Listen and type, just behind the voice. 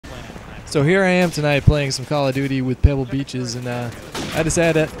So here I am tonight playing some Call of Duty with Pebble Beaches, and I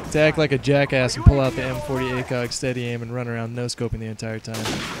decided to act like a jackass and pull out the M40 ACOG steady aim and run around no-scoping the entire time.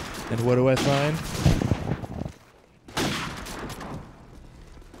 And what do I find?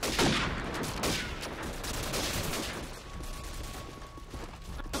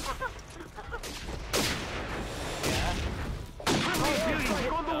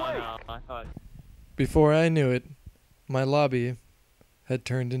 Before I knew it, my lobby had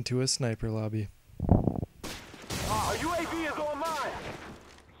turned into a sniper lobby. UAV is on mine.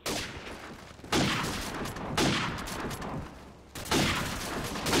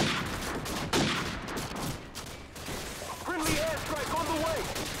 Friendly airstrike on the way.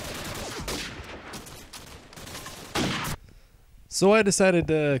 So I decided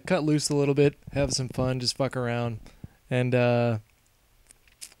to cut loose a little bit, have some fun, just fuck around, and then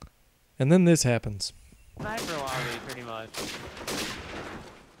this happens. Sniper lobby, pretty much.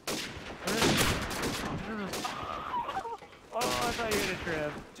 Oh, I thought you were gonna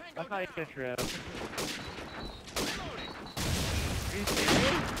trip. I thought you were gonna trip. Are you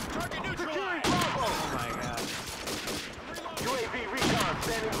serious? Target neutralized. Oh my god. UAV recon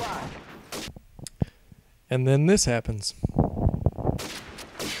standing by. And then this happens.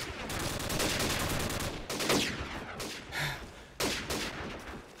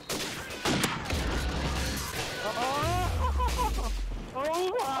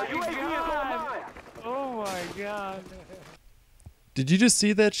 Oh my god. Did you just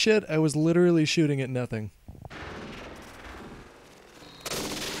see that shit? I was literally shooting at nothing.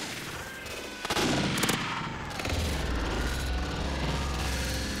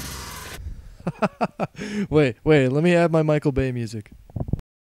 Wait, let me add my Michael Bay music.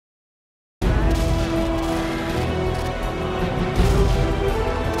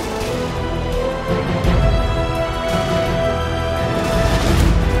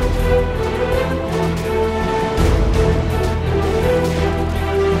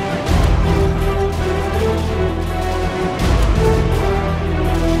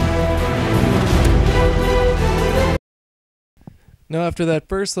 Now, after that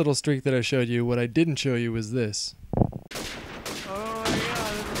first little streak that I showed you, what I didn't show you was this. Oh my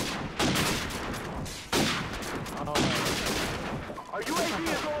god. Oh my god. Our UAV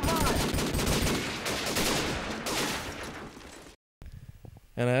is on mine.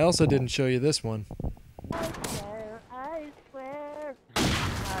 And I also didn't show you this one. I swear. I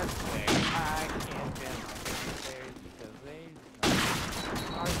can't get my stairs because they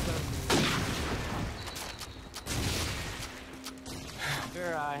are so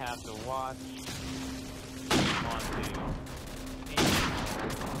sure I have to watch on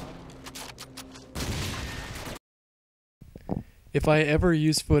If I ever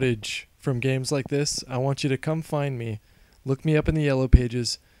use footage from games like this, I want you to come find me, look me up in the yellow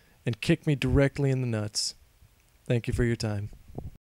pages, and kick me directly in the nuts. Thank you for your time.